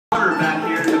back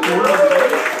here in the corner.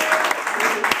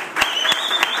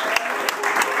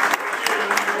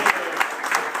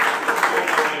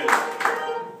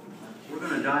 We're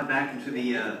going to dive back into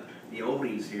the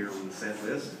oldies here on the set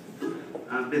list.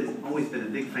 I've always been a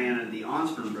big fan of the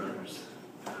Osborne Brothers.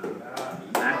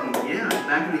 Back in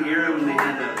the era when they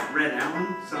had Red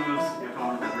Allen. Some of us were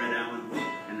talking about Red Allen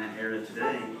in that era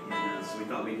today. And so we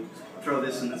thought we'd throw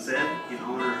this in the set in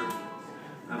honor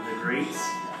of the greats.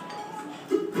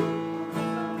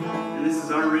 And this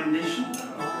is our rendition.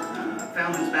 I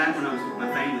found this back when I was with my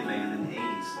family band in the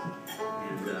 80s.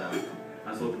 And I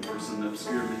was looking for some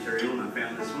obscure material and I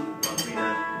found this one. Thought we'd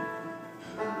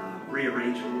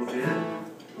rearrange it a little bit.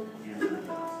 And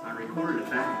I recorded it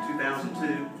back in 2002.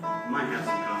 You might have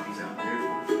some copies out there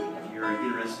if you're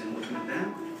interested in looking at that.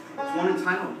 It's one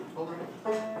entitled.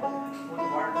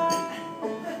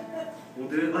 We'll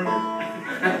do it later.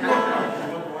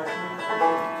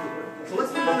 So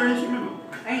let's do another instrumental.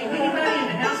 Hey, anybody in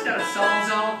the house got a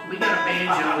sawzall? We got a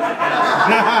banjo in the house.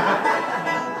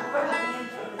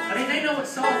 I mean, they know what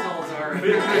sawzalls are.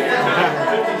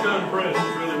 50-ton press is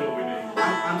really what we need.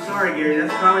 I'm sorry, Gary.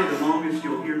 That's probably the longest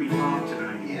you'll hear me talk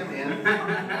tonight. Yeah, man.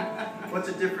 What's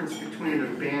the difference between a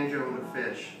banjo and a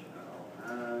fish?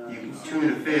 You can tune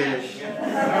a fish.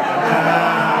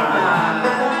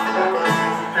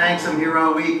 Thanks, I'm here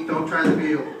all week. Don't try the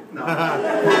veal. No.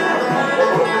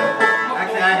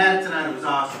 Actually, I had it tonight. It was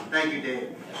awesome. Thank you,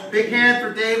 Dave. Big hand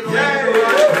for Dave.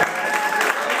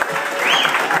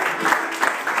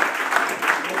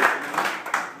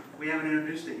 We haven't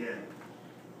introduced it yet.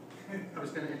 I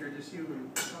was going to introduce you.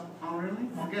 Oh, really?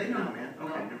 Forget it now, man.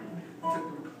 Okay.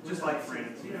 Just like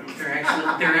friends, you know.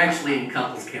 They're actually in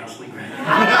couples counseling right now.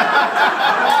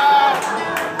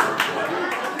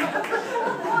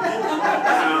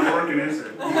 That's not working, is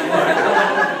it?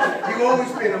 You've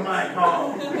always been a my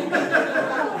call. Okay,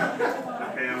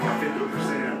 I'm on 50%.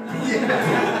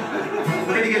 Yeah.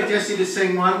 We're going to get Jesse to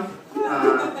sing one.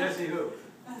 Jesse who?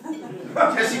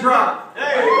 Jesse Brock.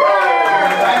 Hey!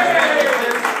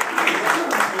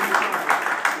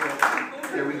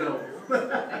 There we go.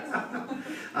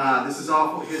 This is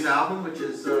off his album, which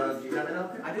is, do you have it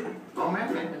out there? I did. Oh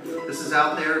man, this is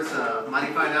out there. It's a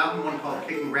mighty fine album, one called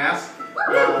Kicking Grass.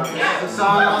 There's a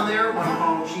song on there, one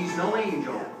called She's No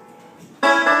Angel.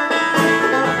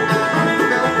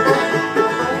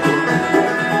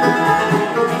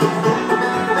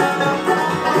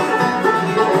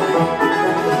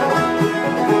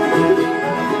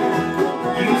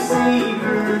 You see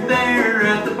her there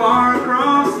at the bar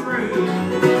across the room.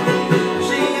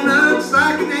 She looks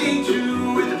like an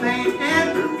angel with a paint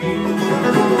and perfume.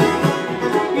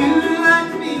 You like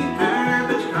to meet her,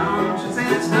 but your conscience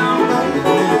says no.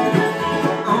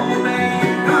 Oh man,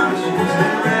 your conscience is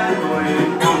right away.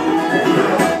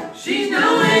 She's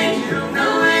no angel.